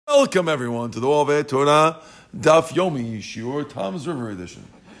Welcome everyone to the Ove Torah Daf Yomi Shiur Tom's River Edition.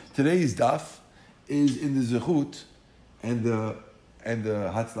 Today's daf is in the Zechut and the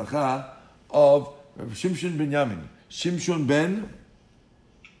Hatzlacha of Shimshon ben Yamin. Shimshon ben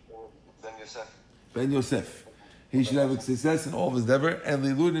Yosef. He should have success in all of his endeavor. And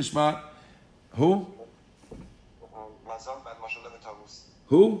Lilu Nishmat, who? Mazal bat Mashallah v'Tammuz.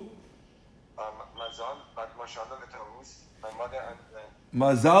 Who? Mazal bat Mashallah v'Tammuz. My mother and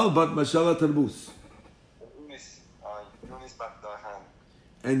Mazal bat Mashallah Tarbus. Yunis bat Dahan.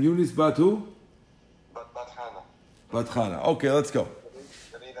 And Yunis bat who? Bat Hana. Bat Chana. Okay, let's go.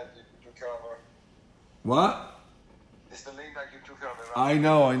 The name that you took care of her. What? It's the name that you took care of her. I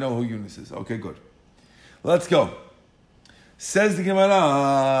know who Yunis is. Okay, good. Let's go. Says the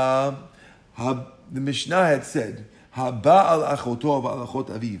Gemara, the Mishnah had said, Haba al achoto al achot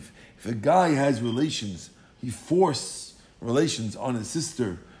aviv. If a guy has relations, he forces relations on his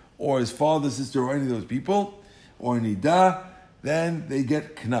sister or his father's sister or any of those people, or nida, then they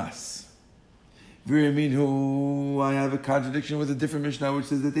get knas. V'yaminhu, I have a contradiction with a different Mishnah which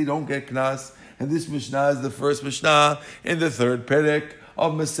says that they don't get knas, and this Mishnah is the first Mishnah in the third perek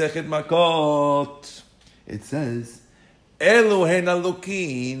of Masechet Makot. It says, Elohen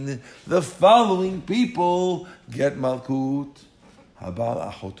Alokin, the following people get malkut.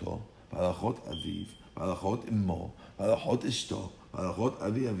 Habal achoto, balachot aviv, balachot immo, balachot ishto, balachot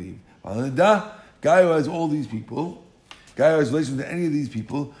avi aviv. Balada, guy who has all these people, guy who has relations to any of these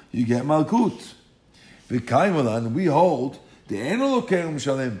people, you get malkut. V'kaimalan, we hold the enolokeim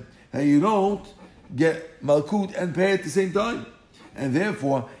shalim, that you don't get malkut and pay at the same time. And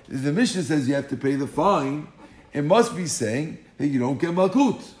therefore, if the Mishnah says you have to pay the fine, it must be saying that you don't get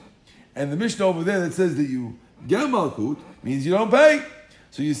malkut. And the Mishnah over there that says that you get malkut means you don't pay.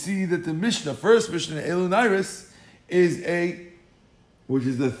 So you see that the Mishnah, first Mishnah, Elun Iris, which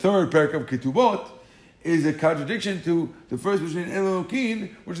is the third parak of Ketubot, is a contradiction to the first Mishnah in Elokin,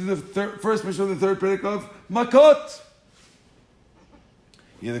 which is the first Mishnah of the third parak of Makot.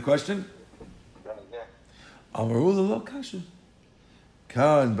 You hear the question? Amarula lo kasha.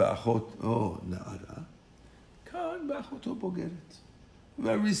 Kan ba'achot na'ara. Kan ba'achoto bogeret.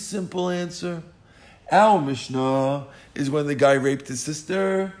 Very simple answer. Our Mishnah is when the guy raped his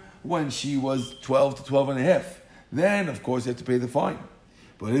sister when she was 12 to 12 and a half. Then, of course, you have to pay the fine.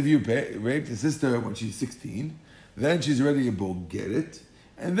 But if you raped his sister when she's 16, then she's already a bogeret.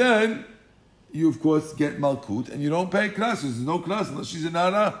 And then you, of course, get malkut and you don't pay knas. There's no knas unless she's a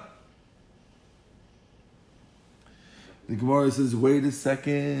nara. The Gemara says, wait a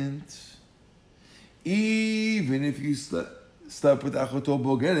second. Even if you slept with achoto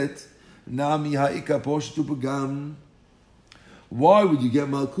bogeret, nami ha'ika poshtu pagam. Why would you get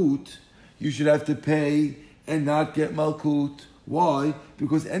malkut? You should have to pay and not get malkut. Why?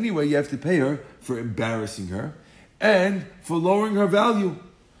 Because anyway, you have to pay her for embarrassing her and for lowering her value.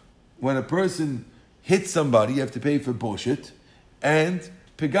 When a person hits somebody, you have to pay for bullshit and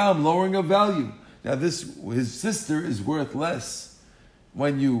pagam, lowering her value. Now, his sister is worth less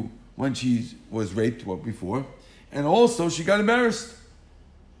when she was raped before, and also she got embarrassed.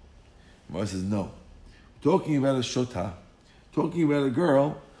 Mara says no. We're talking about a shota, talking about a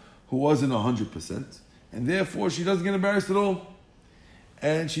girl who wasn't 100%, and therefore she doesn't get embarrassed at all,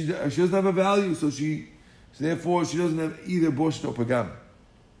 and she doesn't have a value, so therefore she doesn't have either bosh or pagam.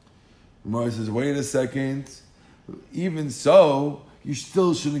 Mara says, wait a second. Even so, you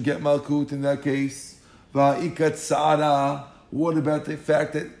still shouldn't get malkut in that case. Va'ikat sa'ara. What about the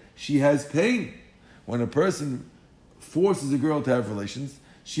fact that she has pain? When a person forces a girl to have relations,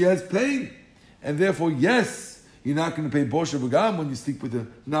 she has pain. And therefore, yes, you're not going to pay bosh or bagam when you sleep with a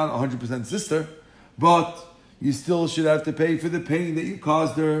not 100% sister, but you still should have to pay for the pain that you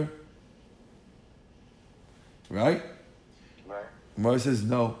caused her. Right? Right. Gemara says,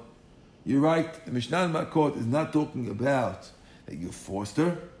 no. You're right. The Mishnah in Makot is not talking about that you forced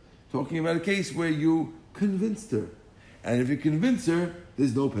her, talking about a case where you convinced her. And if you convince her,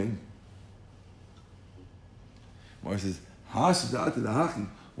 there's no pain. Gemara says,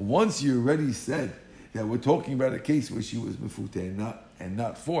 once you already said that we're talking about a case where she was mefuteh and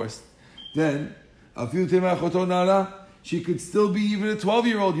not forced, then she could still be even a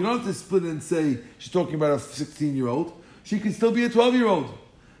 12-year-old. You don't have to split and say she's talking about a 16-year-old. She could still be a 12-year-old.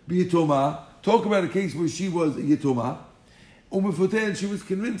 Be yitoma. Talk about a case where she was a yitoma. Umefuteh, and she was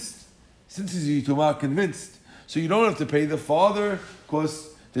convinced. Since she's a yitoma, convinced. So you don't have to pay the father because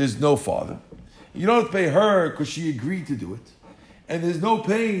there's no father. You don't have to pay her because she agreed to do it. And there's no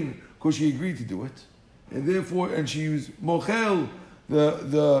pain because she agreed to do it. And therefore, and she was mochel,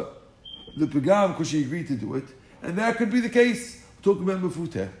 the pagam, because she agreed to do it. And that could be the case. talking about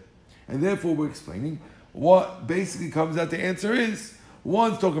mefuteh. And therefore we're explaining what basically comes out the answer is,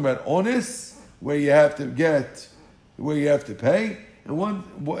 one's talking about onis, where you have to pay,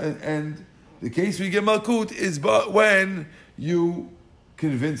 and the case where you get malkut is but when you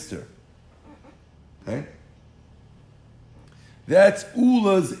convinced her. Okay? That's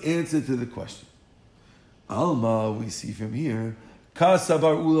Ula's answer to the question. Alma, we see from here,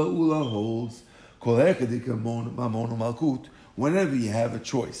 Kasabar Ula holds, whenever you have a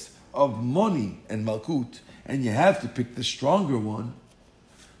choice of money and malkut, and you have to pick the stronger one,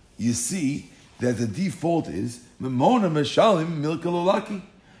 you see that the default is Memona Meshalim Milka Lolaki.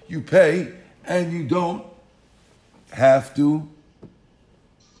 You pay and you don't have to.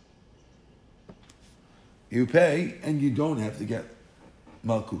 You pay and you don't have to get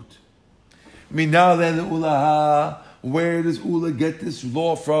malkut. I mean, now then the Ulaha, where does Ula get this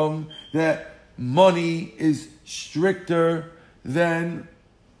law from that money is stricter than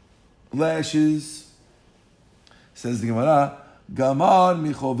lashes? Says the Gemara, Gamar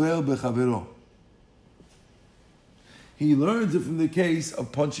michover bechavero. He learns it from the case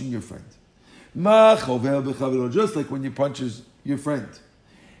of punching your friend. Ma chover bechavero, just like when you punch your friend.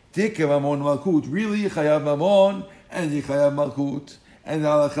 Tikka mamon malkut, really chayav mamon and you chayav malkut. And the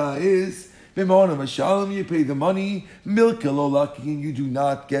halacha is, B'mona mashalim, you pay the money, milka lo laki, and you do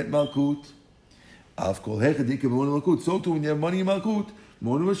not get malkut. Av kol hecha dikka mamon malkut. So too when you have money and malkut,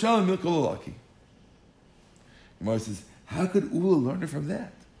 mona mashalim milka lo laki. Gemara says, how could Ula learn it from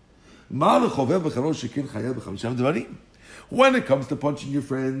that? When it comes to punching your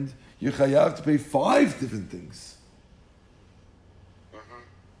friend, you're chayav to pay 5 different things.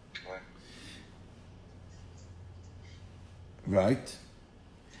 Right?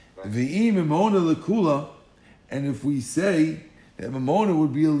 V'im memona lekula, and if we say that memona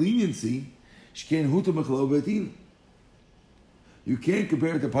would be a leniency, shken huta mechalo betin. You can't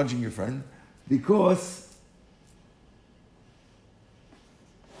compare it to punching your friend because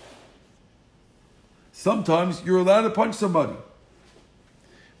sometimes you're allowed to punch somebody,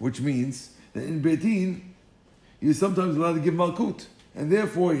 which means that in betin you're sometimes allowed to give malkut, and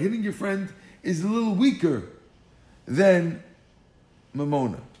therefore hitting your friend is a little weaker than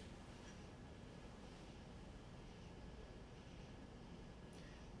memona.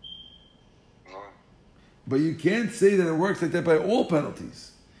 But you can't say that it works like that by all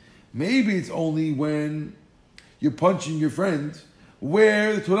penalties. Maybe it's only when you're punching your friend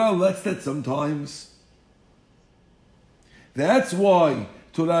where the Torah lets that sometimes. That's why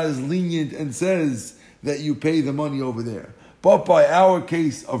Torah is lenient and says that you pay the money over there. But by our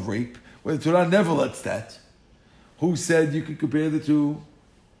case of rape, where the Torah never lets that, who said you could compare the two?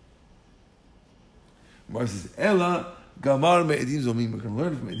 Mar says, Ella gamar me'edim zomim. We can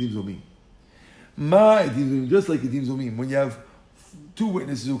learn from edim zomim. Ma edim zomim, just like edim zomim. When you have 2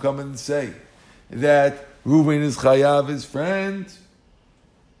 witnesses who come and say that Reuven is chayav his friend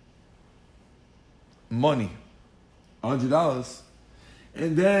money, $100,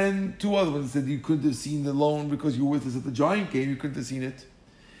 and then 2 other ones said you couldn't have seen the loan because you were with us at the Giant game, you couldn't have seen it.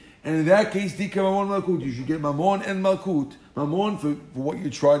 And in that case, Dika Mamon Malkut, you should get Mamon and Malkut. Mamon for what you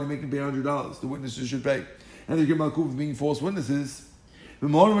tried to make him pay $100. The witnesses should pay. And they get Malkut for being false witnesses.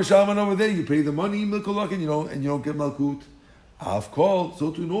 Mamon Mashalman over there, you pay the money, Milkolak, and you don't get Malkut. I've called, so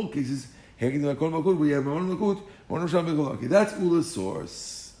too in all cases, Hegin Malkut Malkut, where you have Mamon Malkut, Mamon Mashalman Milkolak. That's Ula's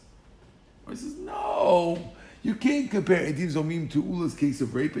source. He says, no, you can't compare Edim Zomim to Ula's case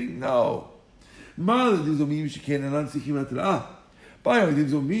of raping. No. Mal Edim Zomim Shekin Anan Sichim Atra'ah. By Edim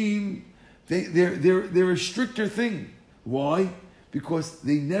Zomim, they're a stricter thing. Why? Because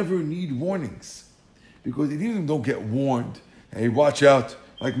they never need warnings. Because Edim Zomim don't get warned. Hey, watch out.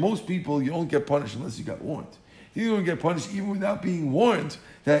 Like most people, you don't get punished unless you got warned. You don't get punished even without being warned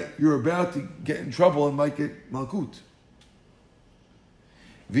that you're about to get in trouble and might get malkut.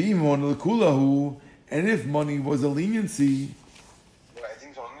 And if money was a leniency,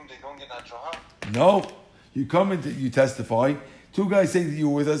 no, you come and you testify. 2 guys say that you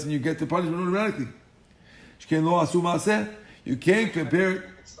were with us and you get the punishment automatically. You can't compare it.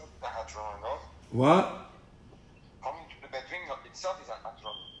 What?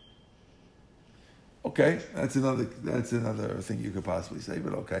 Okay, that's another thing you could possibly say,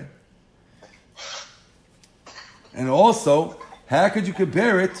 but okay. And also, how could you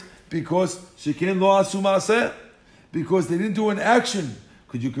compare it? Because sheken lo asu ma'aseh, because they didn't do an action.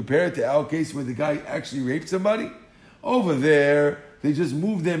 Could you compare it to our case where the guy actually raped somebody? Over there, they just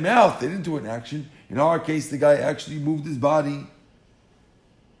moved their mouth. They didn't do an action. In our case, the guy actually moved his body.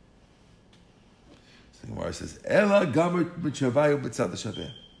 So the Gemara says, "Ela gamer b'tzavayu b'tzad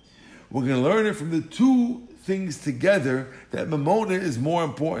hashaveh." We're going to learn it from the 2 things together that Mamona is more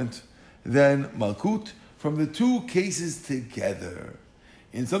important than Malkut from the two cases together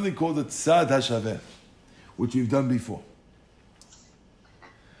in something called the Tzad HaShaveh, which we've done before.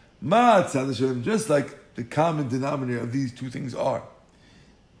 Ma Tzad HaShaveh, just like the common denominator of these two things are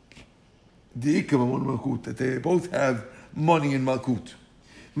the Ikka Mamon Malkut, that they both have money in Malkut.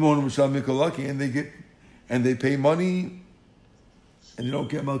 Mamon Mishal Mikolaki, and they pay money and they don't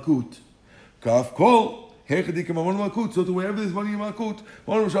get Malkut. Kaf Kol, Hechadika Mamon Malkut, so to wherever there's money in Malkut,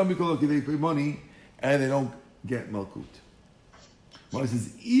 Mamon Mishal Mikolaki, they pay money and they don't get Malkut. Well, it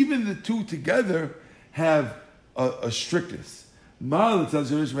says even the two together have a strictness. They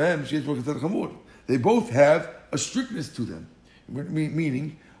both have a strictness to them,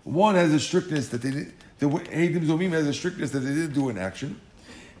 meaning one has a strictness that the Heidim Zomim has a strictness that they didn't do an action,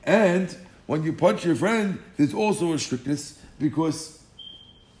 and when you punch your friend, there's also a strictness because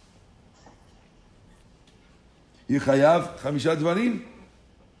Yichayav Chamisha Dvarim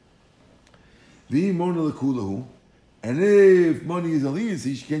V'imona Lekulahu. And if money is a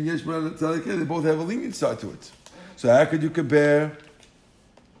leniency, they both have a lenient side to it. So how could you compare?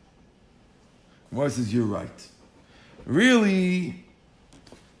 Gemara says, you're right. Really,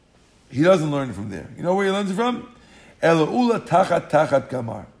 he doesn't learn it from there. You know where he learns it from? Ela'ula tachat tachat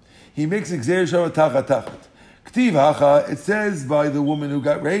kamar. He makes exer shava tachat tachat. K'tiv hacha, it says by the woman who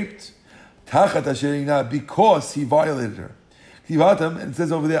got raped, tachat asherina, because he violated her. K'tiv hatam, and it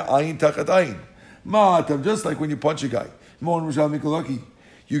says over there, ayin tachat ayin. Ma'atam, just like when you punch a guy. You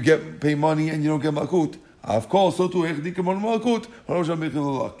pay money and you don't get malkut. Of course, so too, malkut.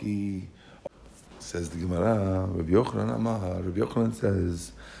 Says the Gemara, Rabbi Yochanan Amar, Rabbi Yochanan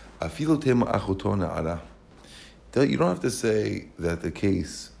says, you don't have to say that the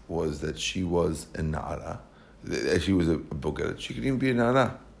case was that she was a na'ara, that she was a bogeret. She could even be a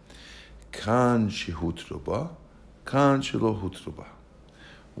na'ara. Kan shehutruba, kan shelo hutruba.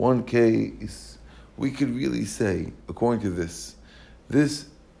 One case, we could really say, according to this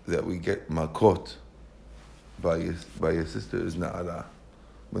that we get makot by your sister is na'ara.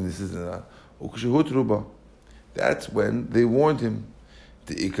 When this is na'ara, ukshehutruba, that's when they warned him,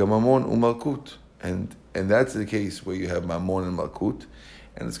 the ikka mamon umalkut, and that's the case where you have mamon and malkut,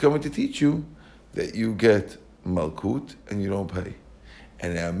 and it's coming to teach you that you get malkut and you don't pay.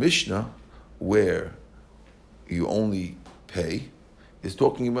 And our Mishnah, where you only pay, is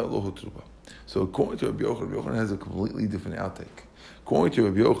talking about lo hutruba. So according to Rabbi Yochanan has a completely different outtake. According to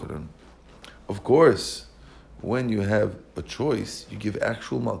Rabbi Yochanan, of course, when you have a choice, you give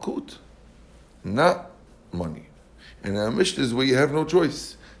actual malkut, not money. And our Mishnah is where you have no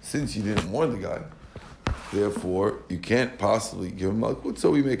choice. Since you didn't warn the guy, therefore you can't possibly give him malkut,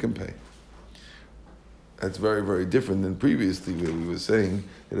 so we make him pay. That's very, very different than previously where we were saying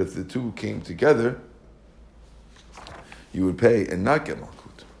that if the two came together, you would pay and not get malkut.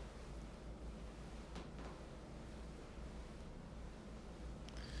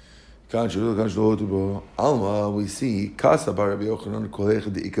 Alma, we see Kasa bar Rabbi Yochanan kolech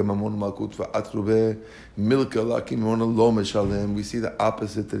deika mamon malkut va'atrube milka laki mamon lo meshalem. We see the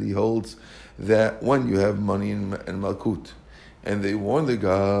opposite, that he holds that when you have money and malkut, and they warn the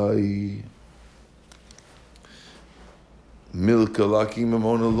guy milka laki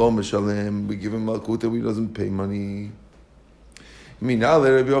mamon lo meshalem, we give him malkut and he doesn't pay money. I mean, now that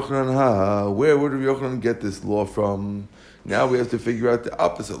Rabbi Yochanan, where would Rabbi Yochanan get this law from? Now we have to figure out the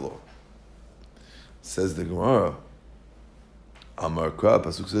opposite law. Says the Gemara, Amar Kra,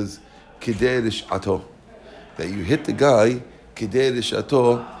 Pasuk says, Kedei Rishato, that you hit the guy, Kedei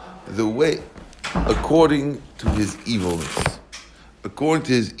Rishato, the way, according to his evilness. According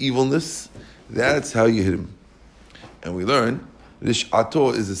to his evilness, that's how you hit him. And we learn,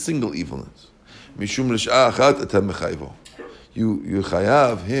 Rishato is a single evilness. Mishum Risha Achat Atam Mechayvo. You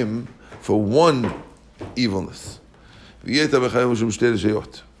chayav him for one evilness. V'yeta Mechayvo Shum Shtei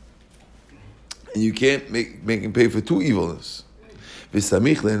Rishayot. And you can't make him pay for two evilness.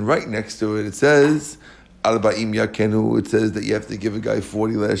 V'samichlin, right next to it, it says, Al-Ba'im Yakenu, it says that you have to give a guy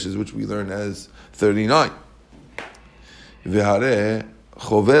 40 lashes, which we learn as 39. V'hareh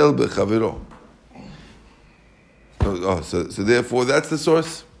chovel b'chaviro. So therefore, that's the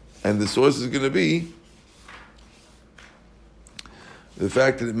source. And the source is going to be the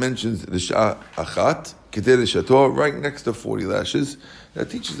fact that it mentions Risha Achat, Kedei Rishato, right next to 40 lashes. That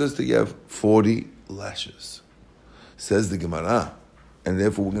teaches us that you have 40 lashes. Says the Gemara. And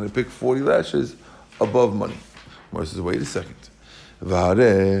therefore we're going to pick 40 lashes above money. Gemara says, wait a second. We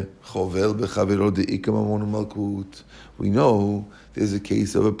know there's a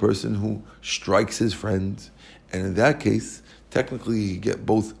case of a person who strikes his friend. And in that case, technically you get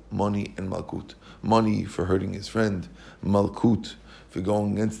both money and malkut. money for hurting his friend, malkut for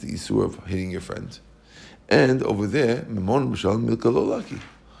going against the isur of hitting your friend. And over there, memon mishal milkalolaki.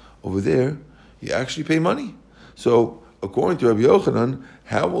 Over there, you actually pay money. So, according to Rabbi Yochanan,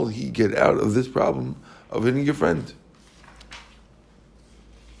 how will he get out of this problem of hitting your friend?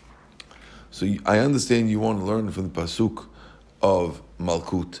 So I understand you want to learn from the pasuk of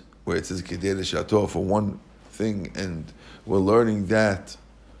Malkut, where it says Kedei Shato for one thing, and we're learning that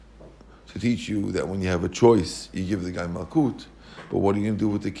to teach you that when you have a choice, you give the guy Malkut. But what are you going to do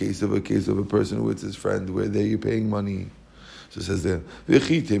with the case of a person who is his friend, where there you're paying money? So it says there,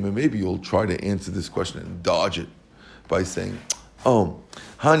 and maybe you'll try to answer this question and dodge it by saying,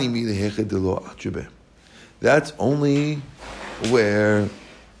 Hani mi leheche de lo atshube. That's only where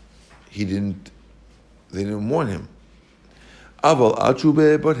they didn't warn him. Aval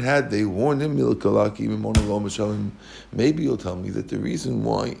atshube, but had they warned him, milkalaki mimon lo mishalim, maybe you'll tell me that the reason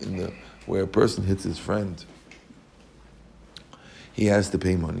why where a person hits his friend, he has to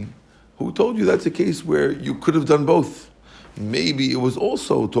pay money. Who told you that's a case where you could have done both? Maybe it was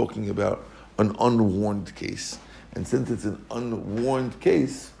also talking about an unwarned case. And since it's an unwarned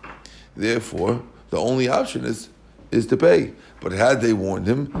case, therefore, the only option is to pay. But had they warned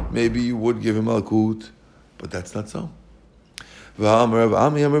him, maybe you would give him malkut. But that's not so. Rabbi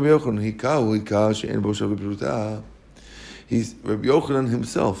Yochanan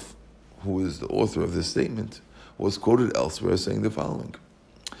himself, who is the author of this statement, was quoted elsewhere saying the following.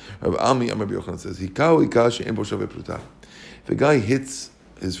 Rabbi Yochanan says, if a guy hits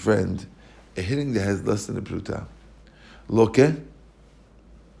his friend, a hitting that has less than a pruta, loke,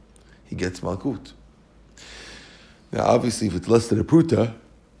 he gets malkut. Now, obviously, if it's less than a pruta,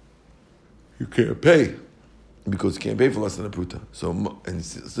 you can't pay, because you can't pay for less than a pruta. So, and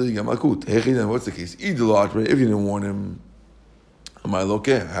still you get malkut. Then what's the case? If you didn't warn him,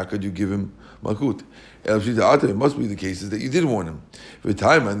 how could you give him malkut? It must be the cases that you did warn him. For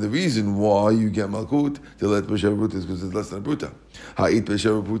time, and the reason why you get malkut to let b'shev pruta is because it's less than a pruta. Ha'it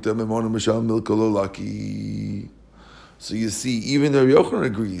b'shev pruta memon mishal milkalolaki. So you see, even though Yochanan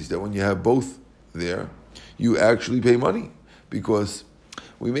agrees that when you have both there, you actually pay money, because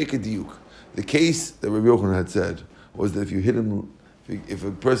we make a diuk. The case that Rabbi Yochanan had said was that if you hit him, if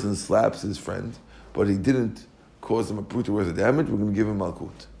a person slaps his friend, but he didn't cause him a pruta worth of damage, we're going to give him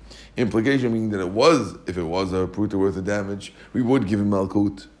malkut. Implication meaning that if it was a pruta worth of damage, we would give him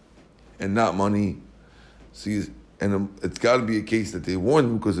malkut and not money. So it's got to be a case that they warned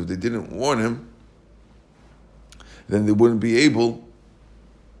him, because if they didn't warn him, then they wouldn't be able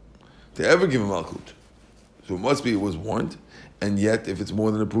to ever give him malkut. So it must be it was warned, and yet if it's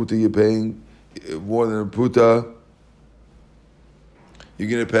more than a pruta you're paying, more than a pruta, you're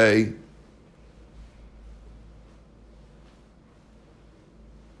going to pay.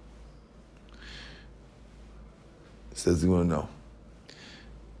 Says you want to know.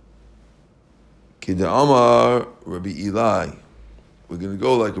 Kida Amar Rabbi Eli. We're going to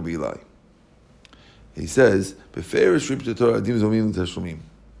go like Rabbi Eli. He says,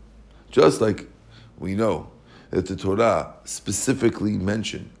 just like we know that the Torah specifically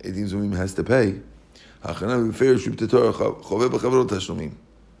mentioned Edim Zomim has to pay,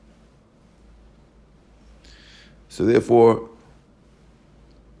 so therefore,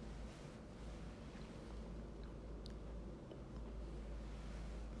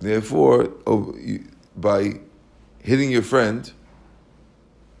 by hitting your friend,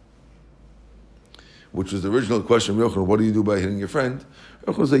 which was the original question of Yochanan, what do you do by hitting your friend?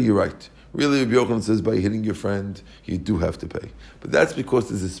 Yochanan says, you're right. Really, Yochanan says by hitting your friend, you do have to pay. But that's because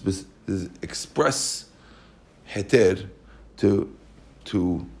there's express heter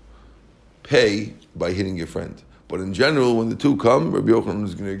to pay by hitting your friend. But in general, when the two come, Rabbi Yochanan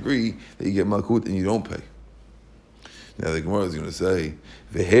is going to agree that you get malkut and you don't pay. Now the Gemara is going to say,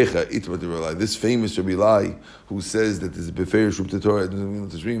 "Vehecha itma derelai." This famous Rabbi Eli, who says that there's a beferish Shub Torah and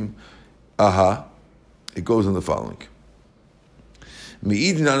Tashrim, it goes on the following: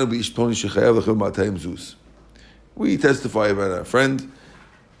 we testify about our friend.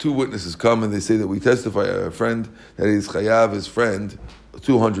 Two witnesses come and they say that we testify about our friend that he is chayav his friend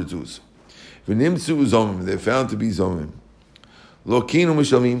 200 zuz. V'nimtzu zomim, they're found to be zomim. Lo kinu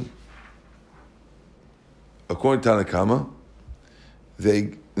mishamim. According to Tanakama,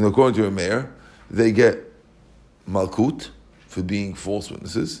 according to a mayor, they get malkut for being false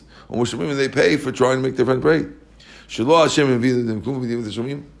witnesses, and they pay for trying to make their friend pray.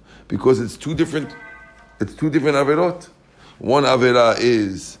 Because it's two different averot. One avera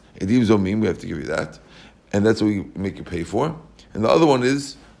is edim zomim, we have to give you that, and that's what we make you pay for. And the other one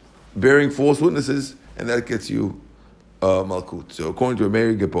is bearing false witnesses, and that gets you malkut. So according to a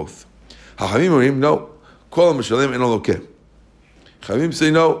mayor, you get both. Hachamim no. Kol Mishalim eno lokeh. Chachamim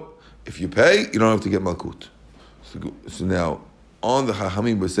say no. If you pay, you don't have to get malkut. So now, on the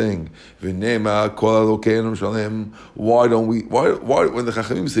Chachamim we're saying, V'nema kol lokeh eno mishalim. Why don't we? Why when the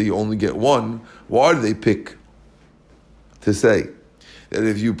Chachamim say you only get one? Why do they pick to say that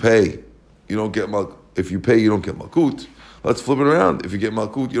if you pay, you don't get malkut? If you pay, you don't get malkut. Let's flip it around. If you get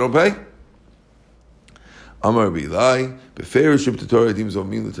malkut, you don't pay. Amar Bilai, beferish the Torah dim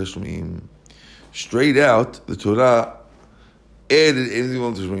zomim l'tashlumin. Straight out, the Torah added anything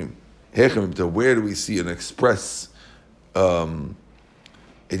on tashlumin. Hechem, where do we see an express edim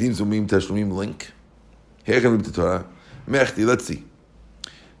zomim tashlumin link? Hechem the Torah. Mechti, let's see.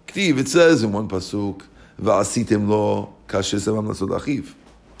 Ktiv, it says in one pasuk, va'asitem lo kashesavam lasod achiv.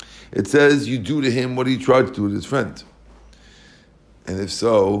 It says you do to him what he tried to do with his friend. And if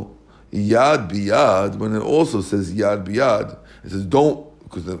so, yad biyad, when it also says yad biyad, it says don't,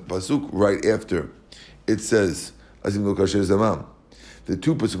 because the pasuk right after, it says, asim lo kasher zamam. The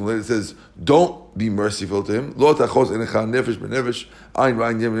two pasuk later it says, don't be merciful to him. Lo tachos enecha nefesh benefesh, ayin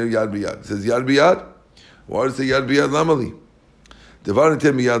v'ayin yad biyad. It says yad biyad. Why does it say yad biyad lamali? Devar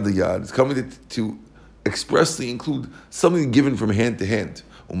netem yad liyad. It's coming to expressly include something given from hand to hand.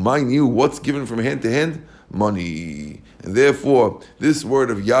 Mind you, what's given from hand to hand? Money. And therefore, this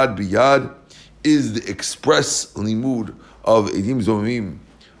word of yad biyad is the express limud of edim zomim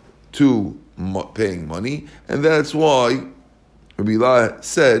to paying money. And that's why Rabbi Eli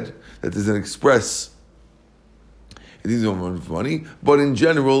said that there's an express edim zomim for money. But in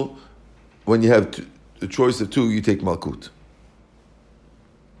general, when you have the choice of two, you take malkut.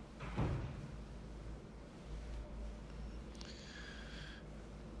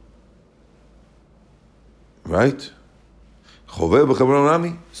 Right? So we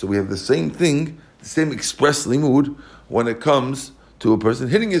have the same thing, the same express limud when it comes to a person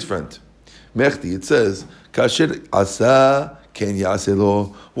hitting his friend. Mechti, it says, Kasher asa ken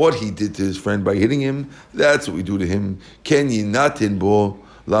yaselo. What he did to his friend by hitting him, that's what we do to him. Ken yinatin bo.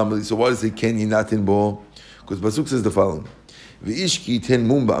 So why does it say ken yinatin bo? Because Pasuk says the following. V'ishki ten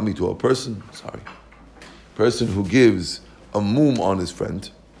mum ba'ami, to a person who gives a mum on his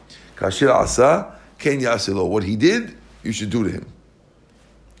friend. Kasher asa ken yaselo. What he did, you should do to him.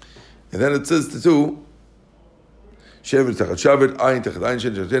 And then it says to two, shevet tachat shavet, ayin tachat ayin,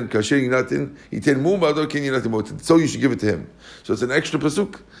 shen tachat kasher yinatin, yiten mum ba'ador ken yinatin bo. So you should give it to him. So it's an extra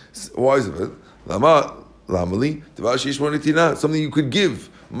pasuk. Why is it? Lama lamali devar sheish mo nitina. Something you could give.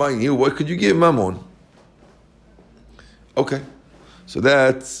 Mine here. What could you give? Mammon. Okay. So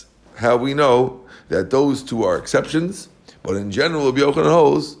that's how we know that those two are exceptions. But in general, Rabbi Yochanan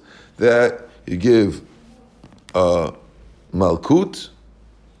holds that you give malkut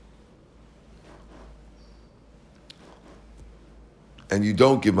and you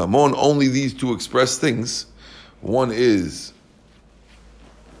don't give mammon. Only these two express things. One is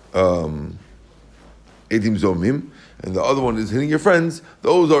edim zomim, and the other one is hitting your friends.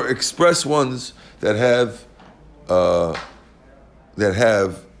 Those are express ones that have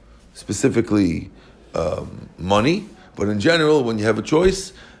specifically money. But in general, when you have a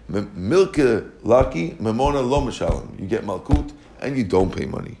choice, milke laki memona lo mishalim, you get malkut and you don't pay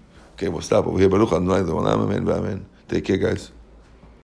money. Okay, we'll stop over here. Baruch Adonai Le'olam, amen, amen. Take care, guys.